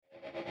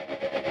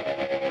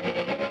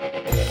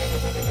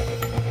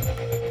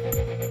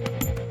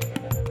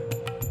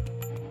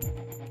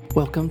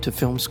Welcome to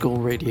Film School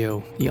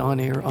Radio, the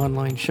on-air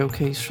online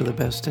showcase for the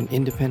best in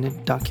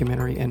independent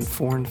documentary and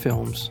foreign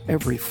films,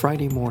 every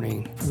Friday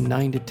morning from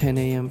 9 to 10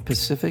 a.m.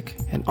 Pacific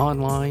and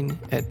online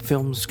at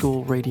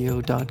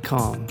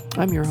filmschoolradio.com.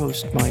 I'm your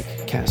host,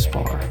 Mike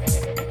Kaspar.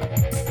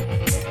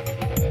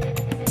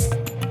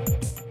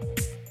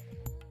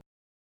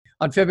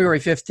 On February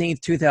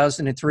 15th,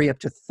 2003, up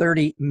to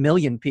 30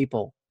 million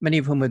people, many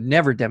of whom had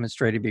never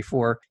demonstrated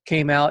before,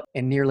 came out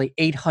in nearly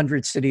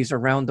 800 cities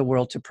around the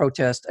world to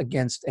protest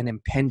against an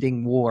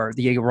impending war,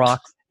 the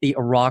Iraq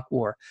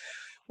War.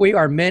 We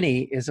Are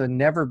Many is a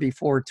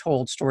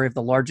never-before-told story of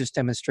the largest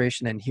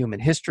demonstration in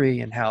human history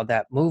and how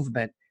that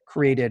movement,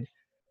 created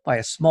by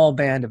a small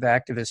band of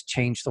activists,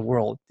 changed the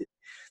world.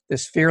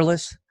 This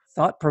fearless,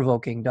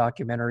 thought-provoking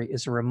documentary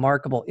is a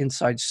remarkable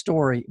inside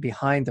story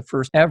behind the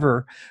first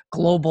ever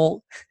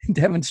global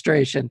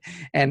demonstration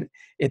and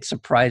its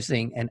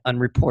surprising and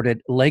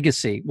unreported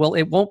legacy. Well,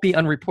 it won't be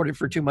unreported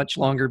for too much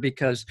longer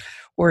because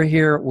we're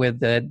here with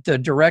the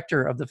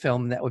director of the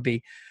film. That would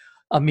be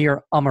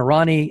Amir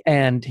Amirani,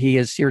 and he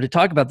is here to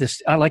talk about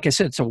this. Like I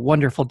said, it's a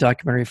wonderful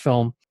documentary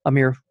film.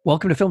 Amir,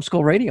 welcome to Film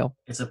School Radio.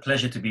 It's a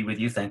pleasure to be with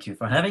you. Thank you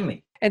for having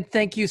me. And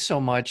thank you so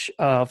much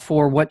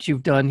for what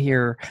you've done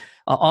here.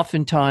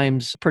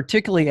 Oftentimes,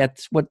 particularly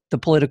at what the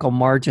political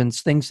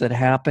margins, things that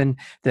happen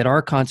that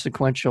are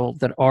consequential,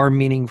 that are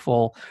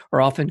meaningful,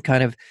 are often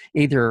kind of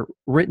either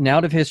written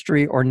out of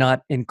history or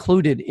not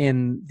included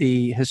in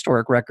the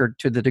historic record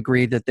to the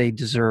degree that they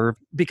deserve.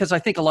 Because I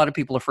think a lot of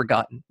people have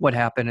forgotten what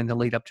happened in the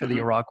lead up to the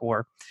Iraq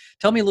War.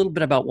 Tell me a little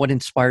bit about what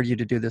inspired you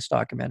to do this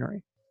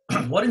documentary.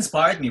 What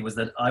inspired me was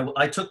that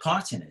I took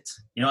part in it.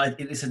 You know,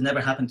 this had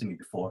never happened to me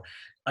before.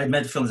 I'd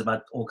made films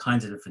about all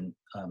kinds of different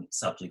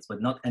subjects,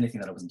 but not anything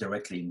that I was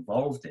directly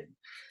involved in.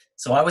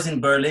 So I was in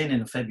Berlin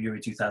in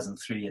February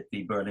 2003 at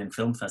the Berlin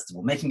Film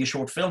Festival, making a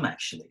short film,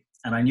 actually.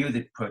 And I knew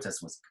the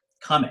protest was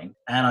coming.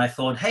 And I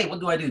thought, hey, what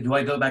do I do? Do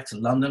I go back to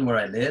London where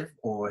I live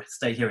or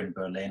stay here in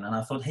Berlin? And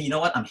I thought, hey, you know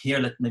what? I'm here.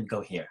 Let me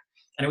go here.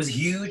 And it was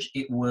huge.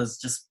 It was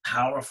just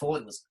powerful.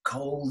 It was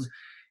cold.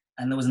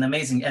 And there was an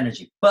amazing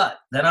energy. But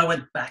then I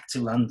went back to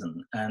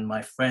London and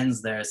my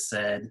friends there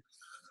said,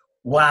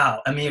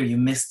 wow, Amir, you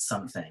missed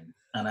something.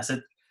 And I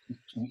said,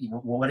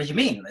 what did you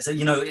mean? They said,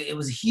 you know, it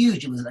was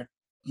huge. It was like,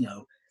 you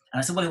know, and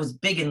I said, well, it was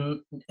big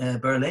in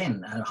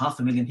Berlin,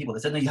 500,000 people.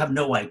 They said, no, you have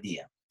no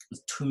idea. It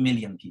was 2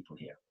 million people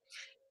here.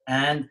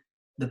 And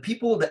the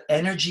people, the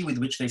energy with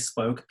which they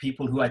spoke,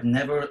 people who I'd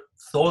never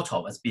thought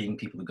of as being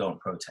people who go on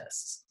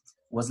protests,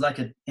 was like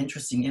an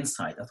interesting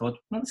insight. I thought,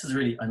 well, this is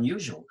really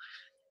unusual.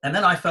 And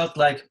then I felt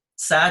like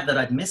sad that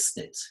I'd missed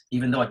it,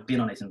 even though I'd been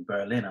on it in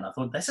Berlin. And I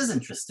thought, this is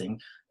interesting.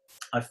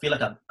 I feel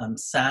like I'm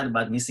sad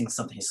about missing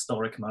some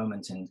historic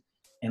moment in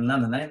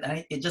London.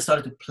 And it just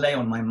started to play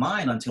on my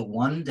mind until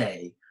one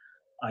day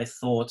I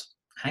thought,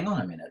 hang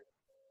on a minute.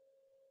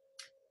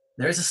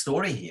 There is a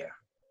story here,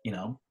 you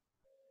know.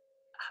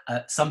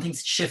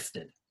 Something's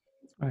shifted.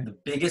 Right. The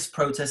biggest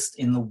protest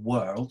in the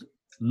world,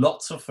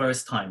 lots of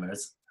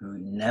first-timers who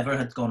never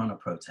had gone on a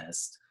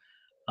protest.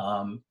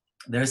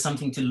 There is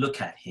something to look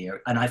at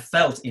here. And I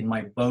felt in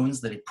my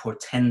bones that it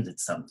portended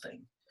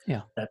something.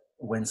 Yeah. That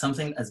when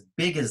something as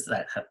big as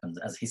that happens,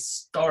 as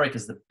historic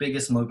as the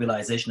biggest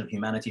mobilization of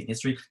humanity in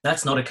history,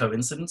 that's not a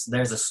coincidence.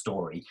 There's a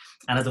story.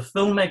 And as a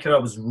filmmaker, I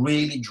was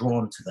really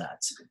drawn to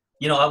that.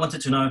 You know, I wanted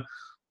to know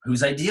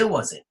whose idea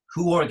was it?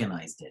 Who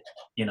organized it?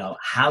 You know,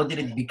 how did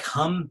it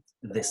become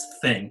this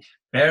thing?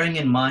 Bearing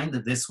in mind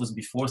that this was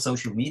before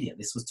social media.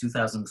 This was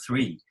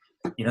 2003.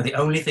 You know, the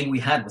only thing we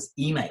had was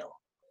email.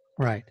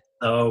 Right.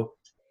 So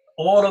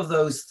all of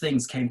those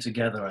things came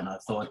together and I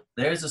thought,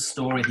 there's a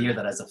story here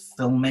that as a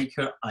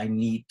filmmaker, I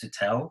need to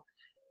tell.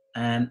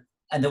 And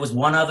there was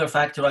one other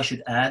factor I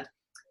should add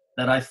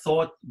that I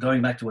thought,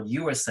 going back to what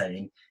you were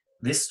saying,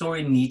 this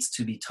story needs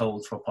to be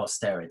told for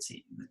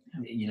posterity.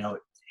 You know,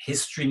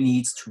 history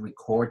needs to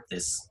record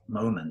this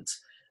moment.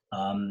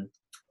 And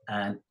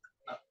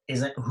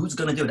who's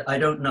going to do it? I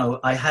don't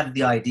know. I have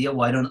the idea.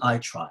 Why don't I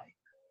try?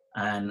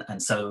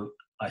 And so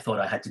I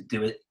thought I had to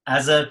do it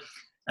as a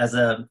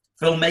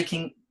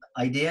filmmaking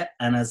idea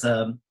and as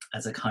a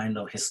kind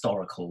of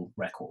historical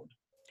record.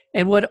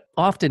 And what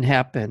often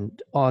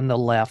happened on the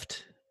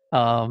left,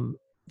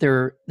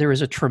 there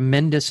is a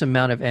tremendous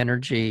amount of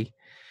energy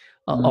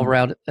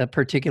around a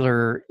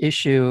particular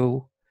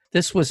issue.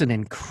 This was an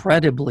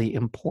incredibly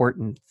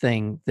important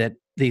thing that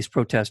these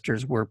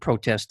protesters were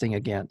protesting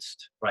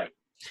against. Right.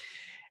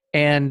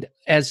 And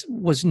as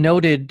was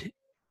noted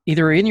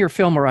either in your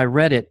film or I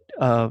read it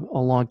a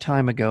long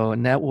time ago,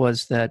 and that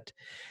was that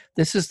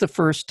this is the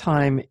first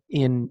time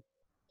in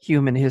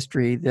human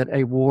history that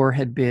a war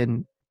had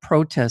been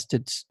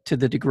protested to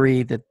the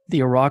degree that the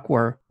Iraq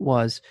War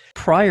was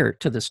prior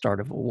to the start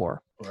of a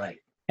war. Right.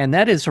 And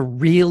that is a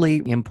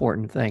really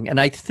important thing.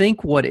 And I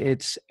think what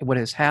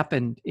has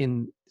happened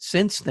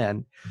since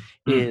then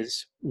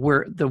is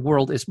where the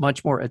world is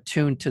much more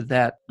attuned to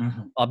that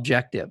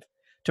objective,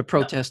 to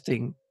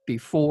protesting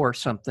before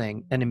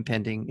an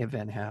impending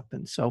event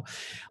happens. So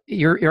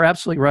you're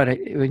absolutely right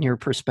in your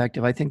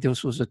perspective. I think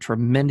this was a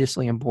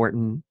tremendously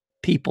important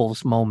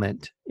people's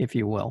moment, if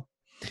you will.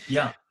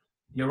 Yeah,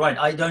 you're right.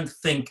 I don't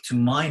think, to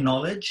my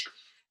knowledge,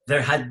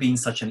 there had been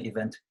such an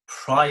event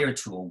prior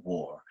to a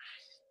war.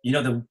 You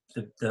know,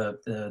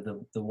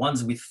 the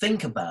ones we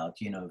think about,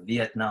 you know,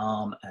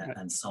 Vietnam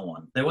and so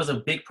on. There was a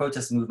big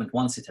protest movement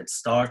once it had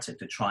started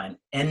to try and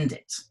end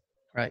it.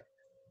 Right.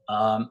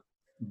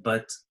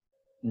 But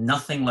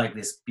nothing like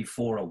this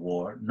before a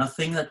war.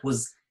 Nothing that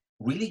was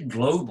really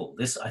global.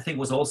 This, I think,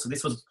 was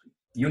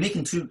unique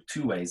in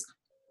two ways.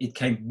 It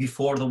came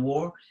before the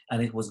war,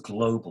 and it was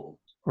global.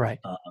 Right.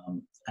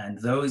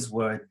 And those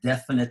were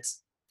definite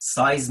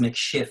seismic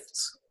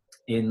shifts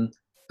in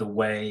the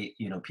way,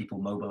 you know, people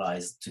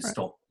mobilized to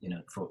stop, you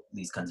know, for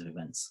these kinds of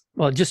events.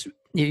 Well, just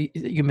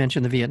you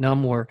mentioned the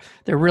Vietnam War.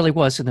 There really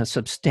wasn't a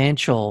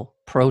substantial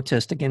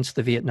protest against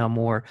the Vietnam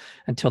War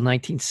until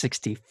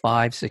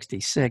 1965,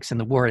 66, and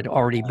the war had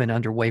already been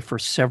underway for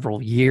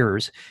several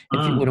years.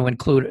 If you want to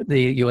include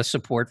the U.S.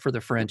 support for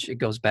the French, it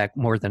goes back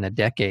more than a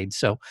decade.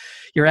 So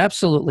you're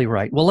absolutely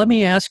right. Well, let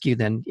me ask you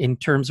then, in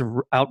terms of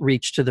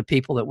outreach to the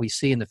people that we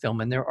see in the film,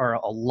 and there are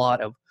a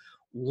lot of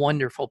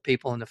wonderful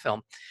people in the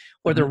film.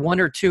 Were there one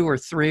or two or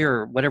three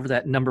or whatever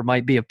that number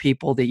might be of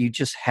people that you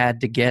just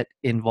had to get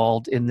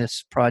involved in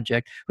this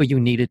project, who you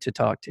needed to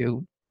talk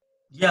to?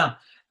 Yeah.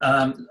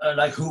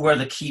 Like, who were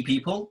the key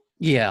people?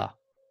 Yeah.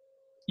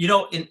 You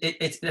know,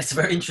 it's a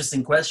very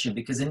interesting question,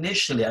 because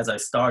initially, as I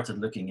started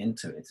looking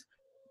into it,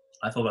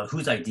 I thought, well,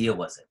 whose idea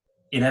was it?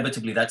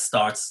 Inevitably, that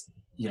starts,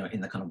 you know, in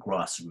the kind of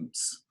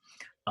grassroots.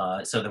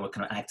 So there were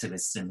kind of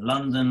activists in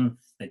London.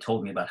 They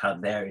told me about how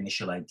their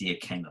initial idea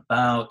came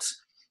about.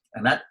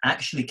 And that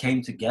actually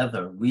came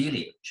together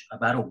really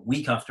about a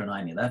week after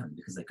 9/11,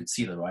 because they could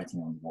see the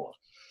writing on the wall.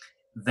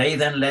 They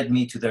then led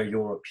me to their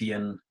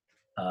European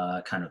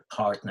kind of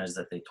partners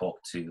that they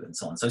talked to and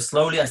so on. So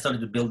slowly I started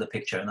to build a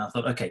picture, and I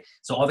thought, okay,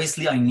 so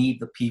obviously I need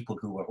the people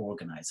who were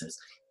organizers.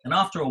 And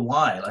after a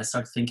while, I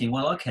started thinking,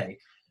 well, okay,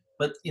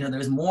 but, you know,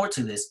 there's more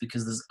to this,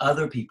 because there's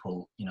other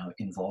people, you know,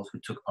 involved who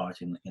took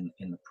part in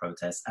the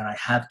protest. And I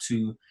have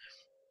to,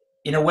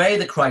 in a way,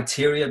 the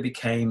criteria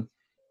became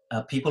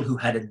people who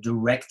had a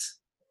direct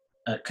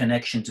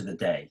connection to the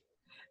day.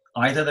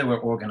 Either they were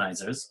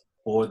organizers,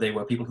 or they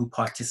were people who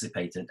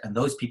participated, and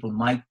those people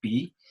might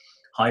be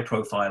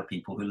high-profile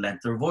people who lent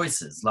their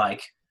voices,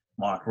 like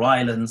Mark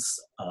Rylance,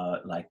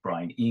 like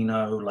Brian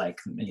Eno, like,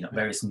 you know,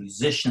 various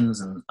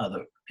musicians and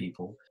other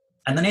people.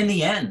 And then in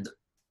the end,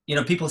 you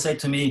know, people say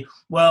to me,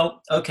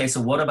 well, okay,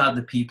 so what about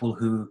the people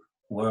who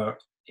were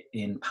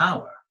in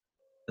power,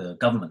 the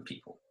government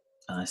people?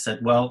 And I said,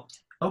 well,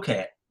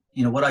 okay,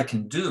 you know, what I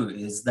can do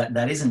is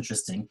that is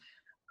interesting.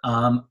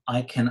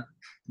 I can,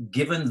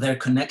 given their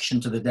connection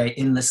to the day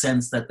in the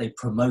sense that they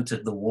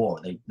promoted the war,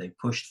 they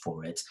pushed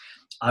for it,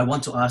 I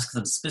want to ask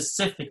them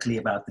specifically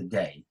about the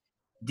day.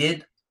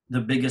 Did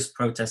the biggest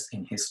protest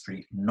in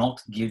history not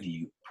give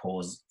you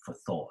pause for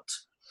thought?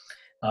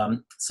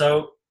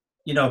 So,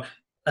 you know,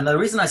 and the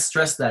reason I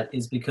stress that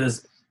is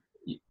because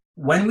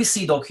when we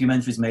see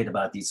documentaries made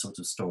about these sorts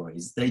of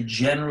stories, they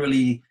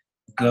generally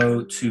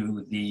go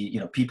to the, you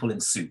know, people in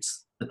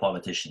suits, the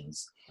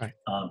politicians. Right.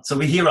 So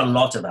we hear a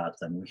lot about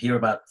them. We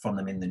hear from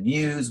them in the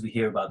news. We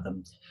hear about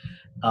them.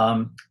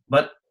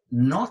 But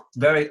not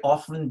very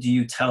often do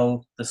you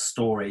tell the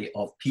story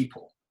of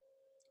people,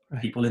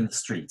 people in the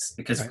streets,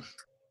 because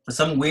for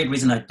some weird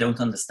reason I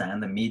don't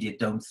understand, the media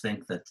don't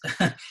think that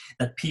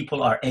that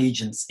people are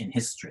agents in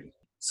history.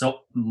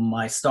 So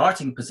my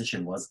starting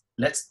position was,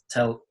 let's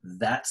tell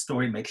that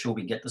story, make sure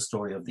we get the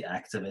story of the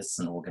activists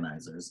and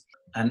organizers.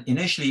 And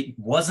initially, it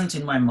wasn't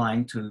in my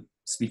mind to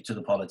speak to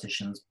the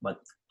politicians, but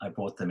I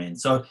brought them in.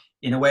 So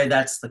in a way,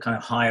 that's the kind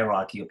of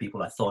hierarchy of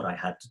people I thought I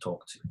had to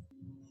talk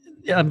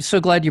to. I'm so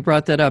glad you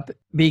brought that up,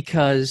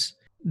 because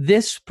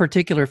this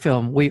particular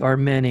film, We Are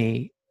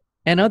Many,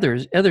 and other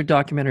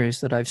documentaries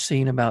that I've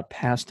seen about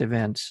past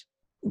events,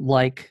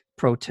 like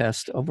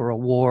protest over a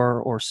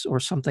war or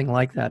something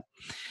like that,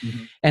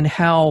 and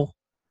how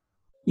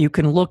you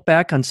can look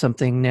back on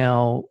something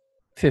now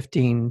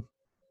 15,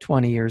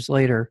 20 years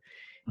later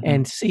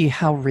and see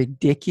how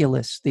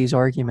ridiculous these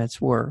arguments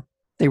were.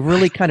 They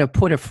really kind of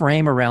put a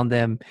frame around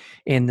them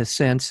in the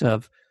sense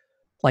of,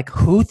 like,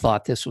 who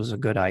thought this was a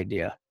good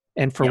idea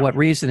and for what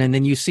reason? And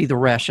then you see the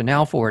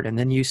rationale for it. And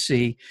then you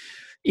see,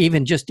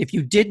 even just if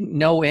you didn't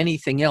know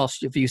anything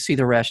else, if you see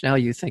the rationale,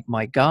 you think,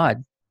 my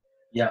God,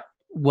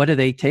 what do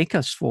they take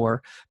us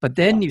for? But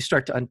then you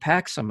start to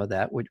unpack some of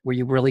that, where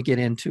you really get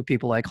into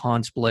people like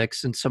Hans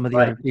Blix and some of the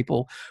other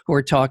people who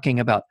are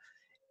talking about,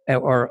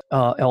 or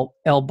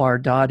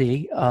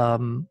El-Baghdadi,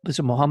 was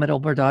it Mohammed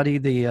El-Baghdadi?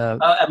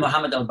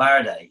 Mohammed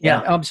El-Baghdadi.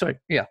 I'm sorry.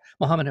 Yeah,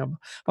 Mohammed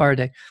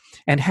El-Baghdadi.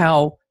 And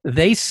how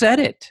they said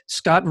it.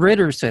 Scott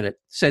Ritter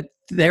said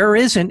there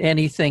isn't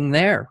anything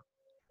there.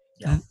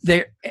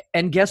 There,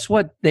 and guess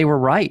what? They were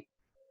right.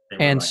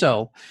 And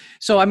so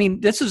I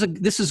mean, this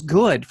is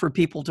good for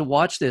people to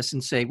watch this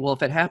and say, well,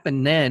 if it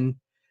happened then,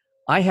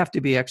 I have to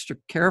be extra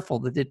careful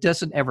that it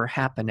doesn't ever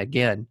happen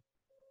again.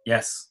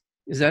 Yes.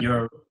 Is that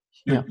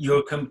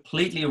you're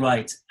completely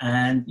right.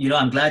 And, you know,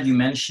 I'm glad you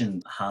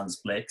mentioned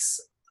Hans Blix.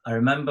 I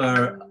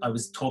remember I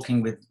was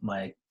talking with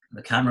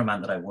the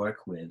cameraman that I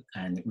work with,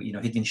 and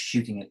he'd been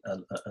shooting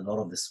a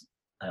lot of this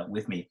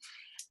with me,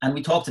 and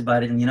we talked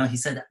about it. And he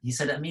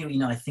said, Amir,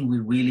 I think we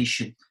really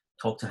should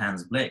talk to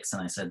Hans Blix.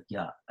 And I said,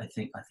 yeah, I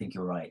think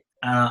you're right.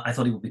 I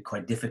thought it would be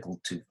quite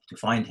difficult to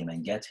find him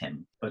and get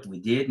him, but we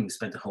did, and we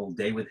spent a whole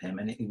day with him,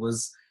 and it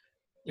was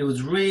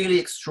really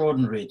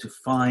extraordinary to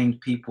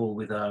find people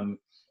with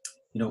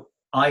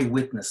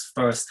eyewitness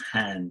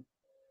first-hand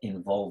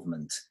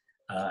involvement.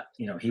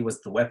 He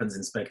was the weapons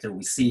inspector.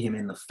 We see him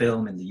in the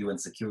film in the UN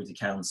Security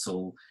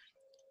Council,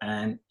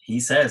 and he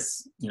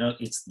says,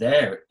 it's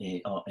there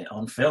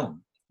on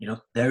film.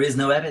 There is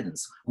no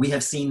evidence. We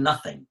have seen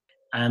nothing.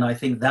 And I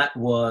think that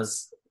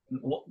was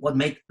what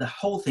made the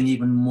whole thing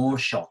even more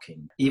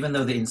shocking. Even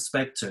though the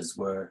inspectors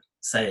were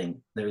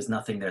saying there is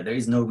nothing there, there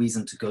is no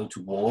reason to go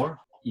to war.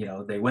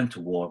 They went to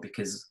war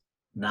because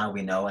now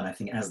we know, and I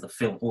think as the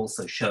film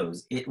also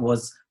shows, it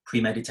was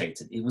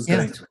premeditated. It was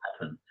going to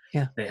happen.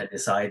 Yeah. They had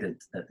decided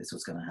that this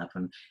was going to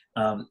happen.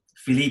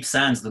 Philippe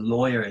Sands, the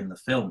lawyer in the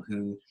film,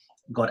 who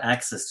got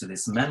access to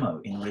this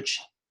memo in which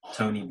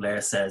Tony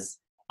Blair says,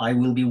 I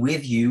will be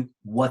with you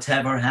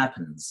whatever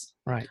happens.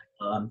 Right.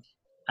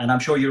 And I'm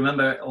sure you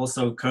remember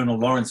also Colonel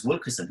Lawrence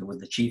Wilkerson, who was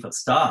the chief of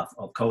staff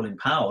of Colin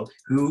Powell,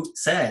 who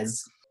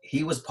says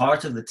he was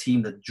part of the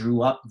team that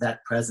drew up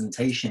that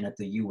presentation at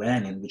the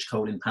UN in which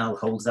Colin Powell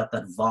holds up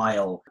that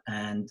vial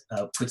and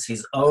puts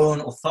his own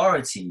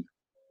authority,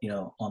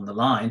 on the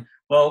line.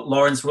 Well,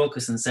 Lawrence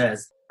Wilkerson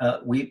says,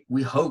 we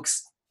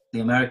hoaxed the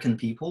American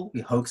people,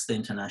 we hoaxed the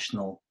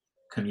international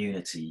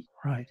community.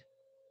 Right.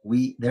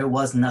 There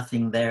was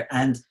nothing there,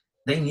 and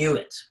they knew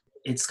it.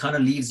 It kind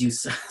of leaves you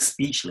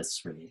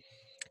speechless, really.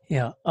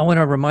 Yeah. I want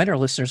to remind our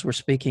listeners we're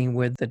speaking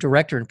with the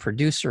director and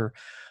producer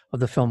of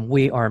the film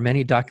We Are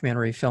Many,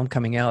 documentary film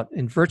coming out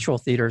in virtual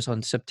theaters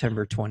on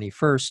September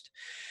 21st.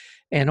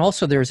 And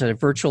also there's a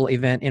virtual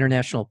event,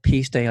 International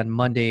Peace Day, on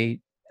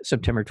Monday,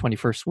 September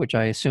 21st, which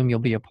I assume you'll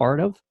be a part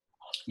of.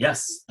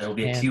 Yes, there will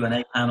be a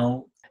Q&A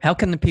panel. How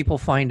can the people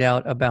find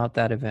out about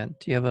that event?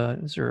 Do you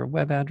have is there a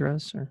web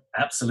address? Or?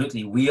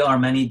 Absolutely.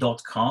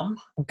 wearemany.com.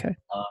 Okay.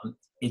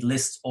 It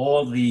lists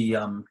all the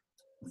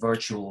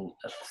virtual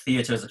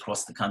theaters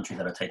across the country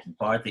that are taking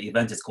part. The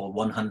event is called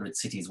 100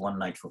 Cities, One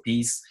Night for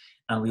Peace.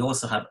 And we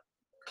also have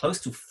close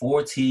to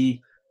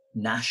 40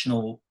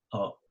 national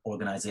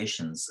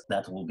organizations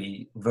that will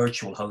be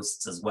virtual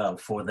hosts as well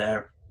for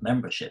their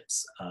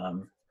memberships.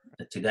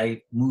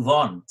 Today, Move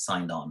On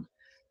signed on.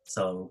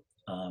 So,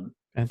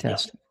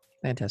 fantastic. Yeah.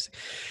 Fantastic.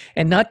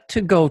 And not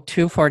to go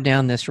too far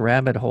down this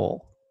rabbit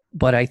hole,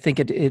 but I think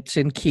it's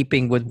in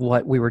keeping with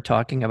what we were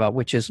talking about,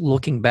 which is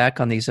looking back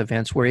on these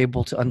events, we're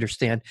able to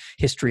understand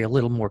history a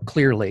little more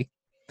clearly.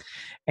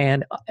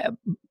 And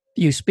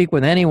you speak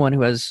with anyone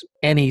who has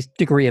any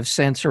degree of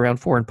sense around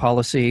foreign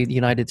policy, the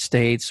United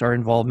States, our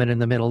involvement in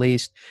the Middle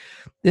East.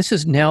 This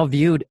is now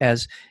viewed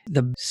as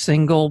the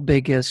single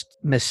biggest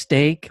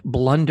mistake,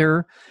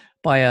 blunder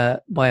by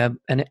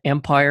an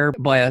empire,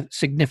 by a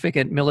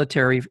significant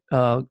military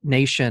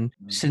nation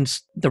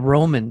since the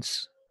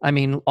Romans. I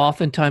mean,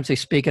 oftentimes they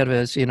speak of it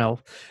as,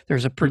 there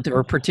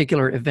are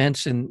particular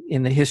events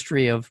in the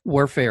history of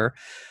warfare.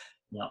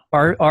 Yeah.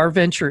 Our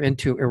venture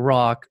into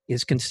Iraq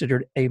is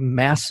considered a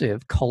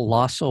massive,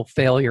 colossal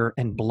failure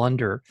and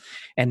blunder.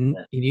 And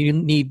you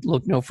need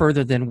look no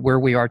further than where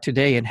we are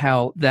today and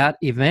how that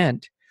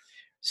event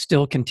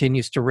still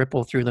continues to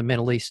ripple through the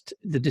Middle East,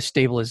 the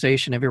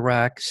destabilization of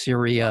Iraq,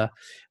 Syria,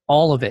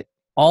 all of it.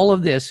 All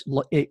of this,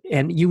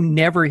 and you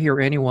never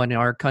hear anyone in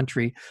our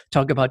country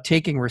talk about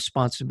taking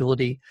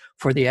responsibility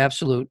for the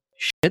absolute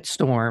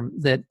shitstorm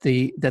that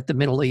the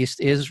Middle East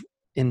is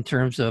in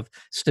terms of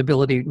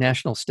stability,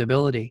 national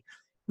stability,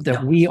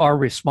 that we are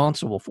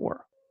responsible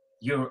for.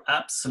 You're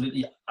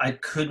absolutely, I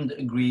couldn't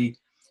agree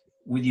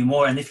with you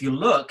more. And if you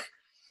look,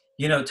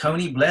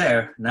 Tony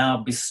Blair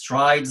now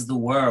bestrides the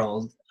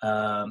world,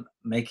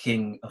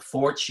 making a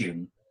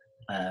fortune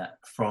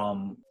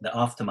from the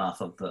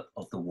aftermath of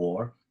the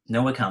war.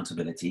 No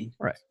accountability.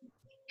 Right.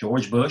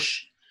 George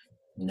Bush,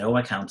 no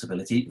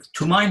accountability.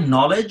 To my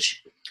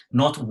knowledge,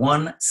 not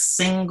one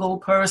single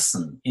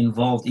person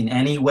involved in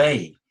any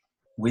way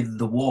with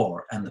the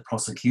war and the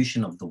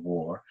prosecution of the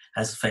war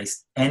has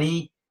faced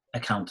any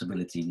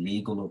accountability,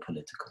 legal or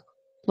political.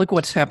 Look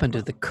what's happened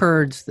to the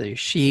Kurds, the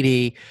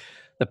Yazidi,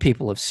 the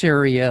people of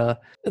Syria.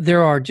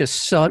 There's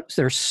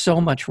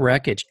so much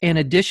wreckage. In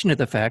addition to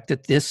the fact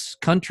that this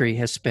country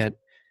has spent,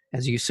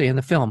 as you say in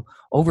the film,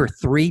 over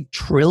 $3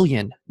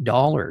 trillion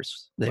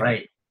there.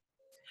 Right.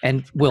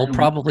 And we'll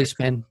probably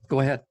spend,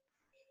 go ahead.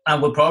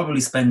 And we'll probably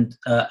spend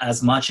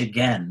as much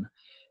again,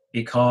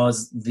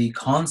 because the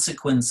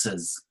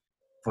consequences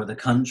for the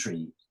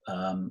country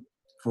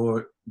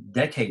for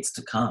decades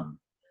to come,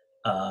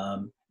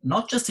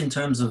 not just in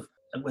terms of,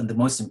 and the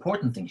most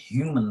important thing,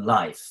 human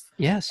life.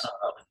 Yes.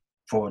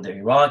 For the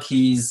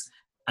Iraqis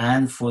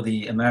and for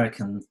the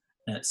American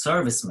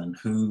servicemen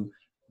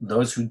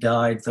those who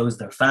died,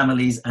 their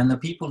families, and the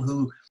people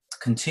who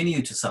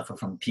continue to suffer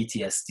from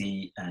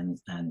PTSD and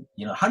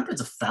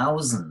hundreds of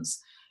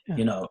thousands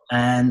Yeah.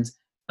 And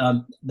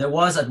there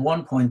was at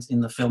one point in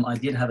the film, I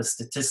did have a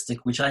statistic,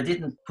 which I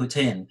didn't put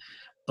in,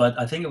 but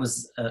I think it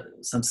was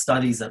some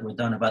studies that were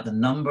done about the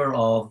number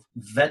of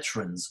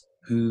veterans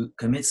who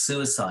commit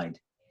suicide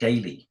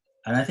daily.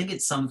 And I think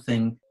it's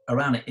something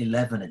around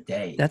 11 a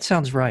day. That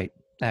sounds right,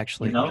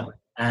 actually.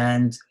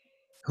 And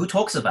who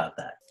talks about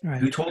that? Right.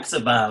 Who talks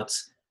about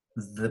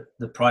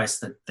the price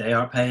that they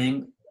are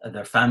paying,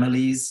 their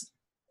families,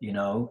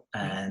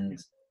 and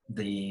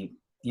the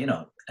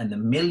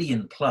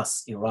million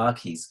plus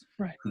Iraqis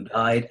who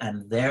died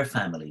and their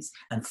families,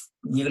 and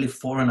nearly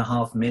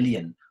 4.5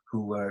 million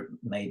who were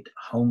made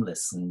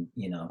homeless, and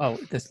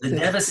the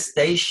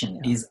devastation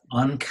is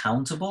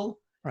uncountable,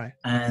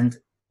 and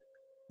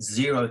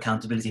zero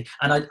accountability.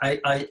 And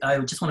I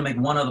just want to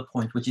make one other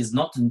point, which is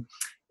not to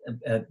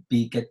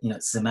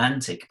get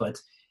semantic, but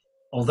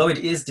although it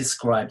is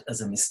described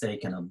as a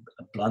mistake and a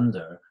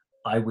blunder,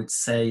 I would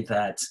say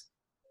that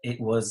it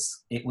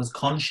was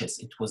conscious.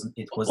 It was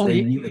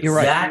they knew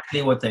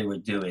exactly what they were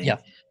doing. Yeah,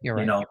 you're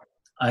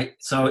right.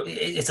 So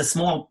it's a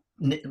small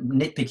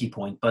nitpicky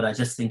point, but I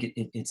just think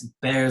it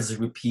bears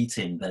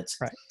repeating that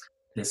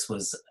this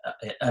was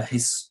a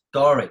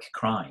historic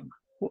crime.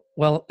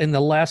 Well, in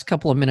the last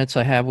couple of minutes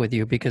I have with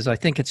you, because I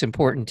think it's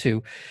important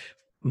to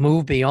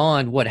move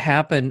beyond what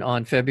happened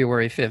on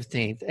February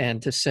 15th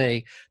and to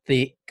say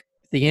the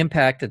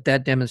impact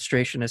that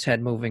demonstration has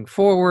had moving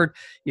forward.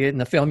 In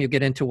the film, you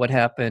get into what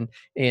happened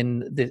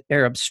in the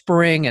Arab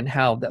Spring and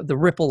how the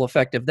ripple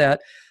effect of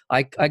that.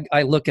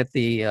 I look at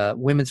the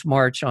Women's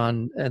March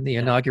on the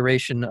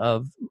inauguration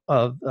of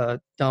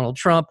Donald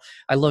Trump.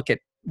 I look at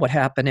what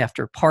happened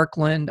after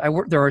Parkland.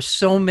 There are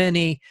so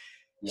many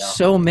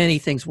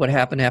things. What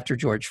happened after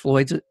George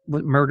Floyd's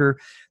murder?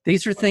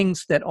 These are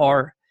things that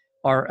are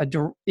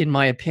in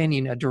my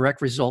opinion, a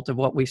direct result of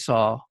what we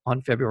saw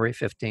on February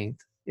 15th.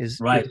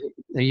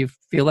 Do you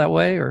feel that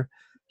way, or?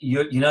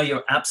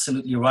 You're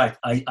absolutely right.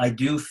 I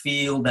do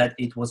feel that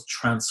it was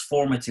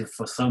transformative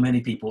for so many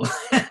people.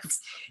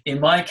 In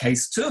my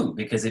case too,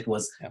 because it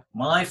was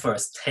my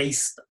first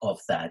taste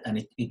of that, and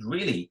it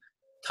really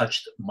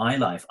touched my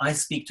life. I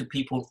speak to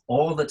people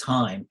all the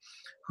time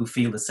who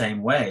feel the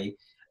same way.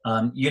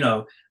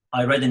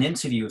 I read an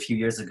interview a few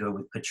years ago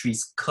with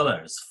Patrisse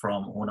Cullors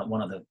from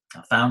one of the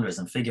founders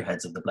and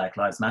figureheads of the Black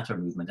Lives Matter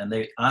movement, and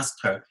they asked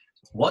her,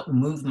 what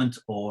movement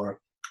or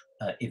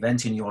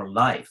event in your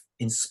life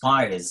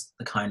inspires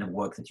the kind of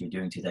work that you're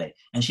doing today?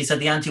 And she said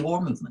the anti-war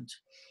movement.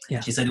 Yeah.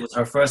 She said it was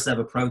her first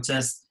ever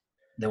protest.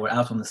 They were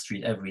out on the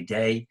street every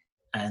day,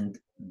 and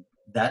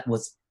that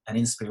was an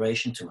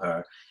inspiration to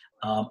her.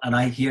 And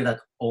I hear that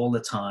all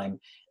the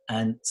time.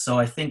 And so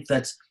I think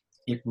that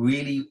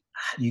you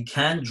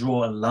can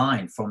draw a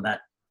line from that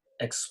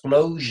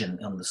explosion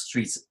on the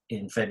streets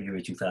in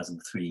February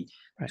 2003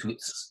 to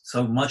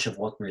so much of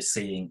what we're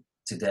seeing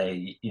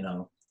today,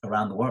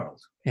 around the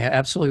world. Yeah,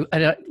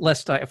 absolutely.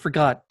 Lest I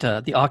forgot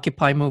the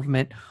Occupy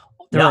movement.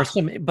 There are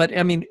some, but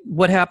I mean,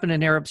 what happened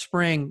in Arab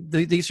Spring,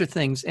 these are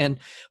things. And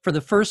for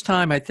the first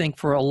time, I think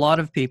for a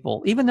lot of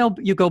people, even though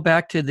you go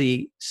back to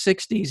the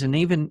 60s and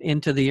even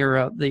into the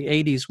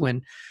 80s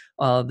when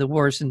the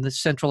wars in the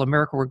Central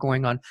America were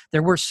going on,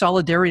 there were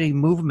solidarity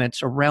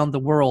movements around the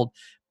world,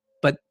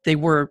 but they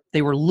were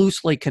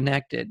loosely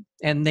connected,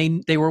 and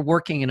they were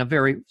working in a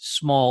very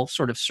small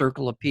sort of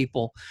circle of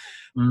people.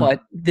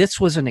 But this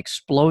was an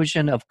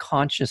explosion of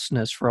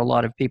consciousness for a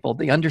lot of people.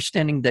 The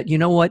understanding that,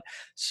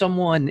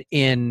 someone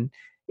in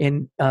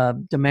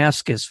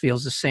Damascus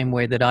feels the same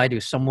way that I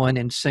do. Someone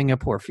in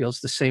Singapore feels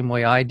the same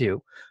way I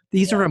do.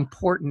 These are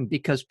important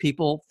because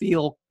people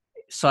feel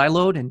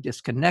siloed and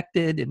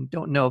disconnected and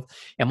don't know,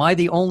 am I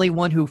the only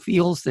one who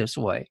feels this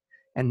way?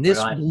 And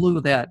this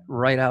blew that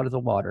right out of the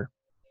water.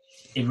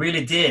 It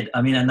really did.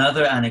 I mean,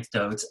 another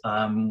anecdote,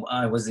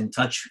 I was in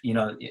touch,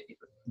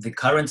 the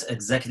current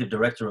executive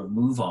director of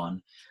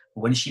MoveOn,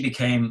 when she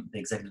became the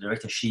executive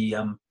director, she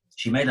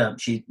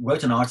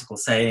wrote an article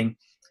saying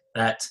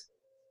that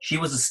she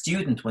was a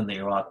student when the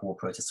Iraq war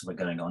protests were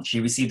going on. She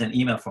received an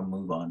email from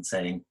MoveOn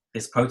saying,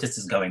 this protest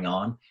is going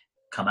on,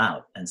 come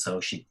out. And so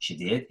she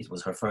did. It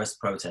was her first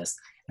protest.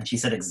 And she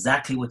said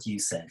exactly what you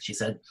said. She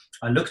said,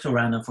 I looked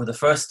around, and for the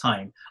first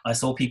time, I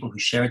saw people who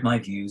shared my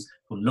views,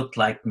 who looked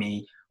like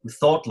me, who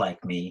thought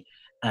like me,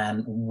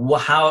 and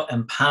how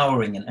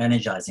empowering and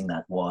energizing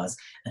that was.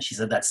 And she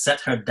said that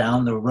set her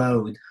down the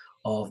road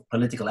of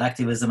political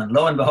activism, and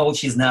lo and behold,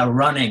 she's now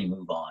running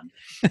MoveOn.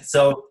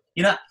 So,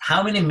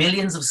 how many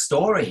millions of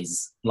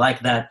stories like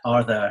that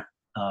are there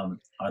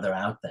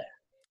out there?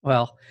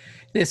 Well,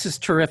 this is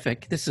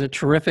terrific. This is a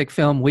terrific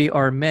film. We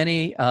Are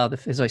Many.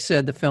 As I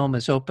said, the film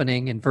is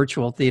opening in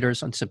virtual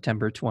theaters on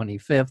September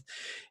 25th.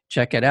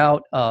 Check it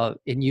out.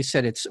 And you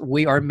said it's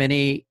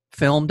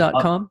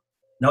wearemanyfilm.com?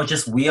 No,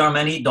 just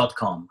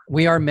wearemany.com.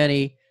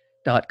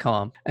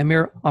 Wearemany.com.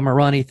 Amir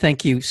Amirani,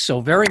 thank you so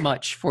very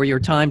much for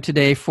your time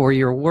today, for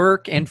your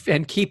work, and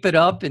keep it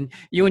up. And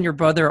you and your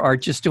brother are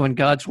just doing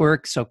God's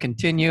work, so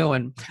continue.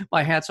 And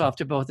my hat's off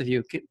to both of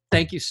you.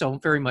 Thank you so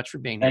very much for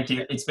being here. Thank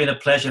you. It's been a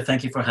pleasure.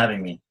 Thank you for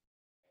having me.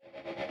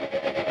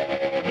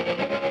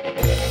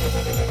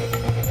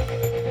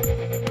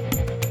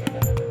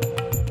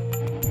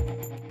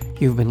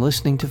 You've been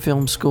listening to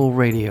Film School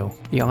Radio,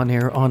 the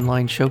on-air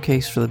online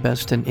showcase for the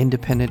best in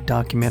independent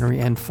documentary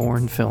and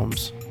foreign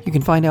films. You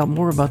can find out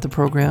more about the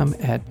program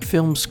at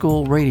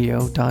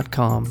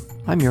filmschoolradio.com.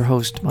 I'm your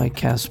host, Mike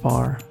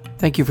Kaspar.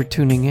 Thank you for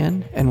tuning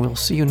in, and we'll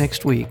see you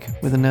next week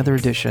with another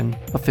edition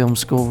of Film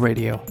School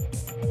Radio.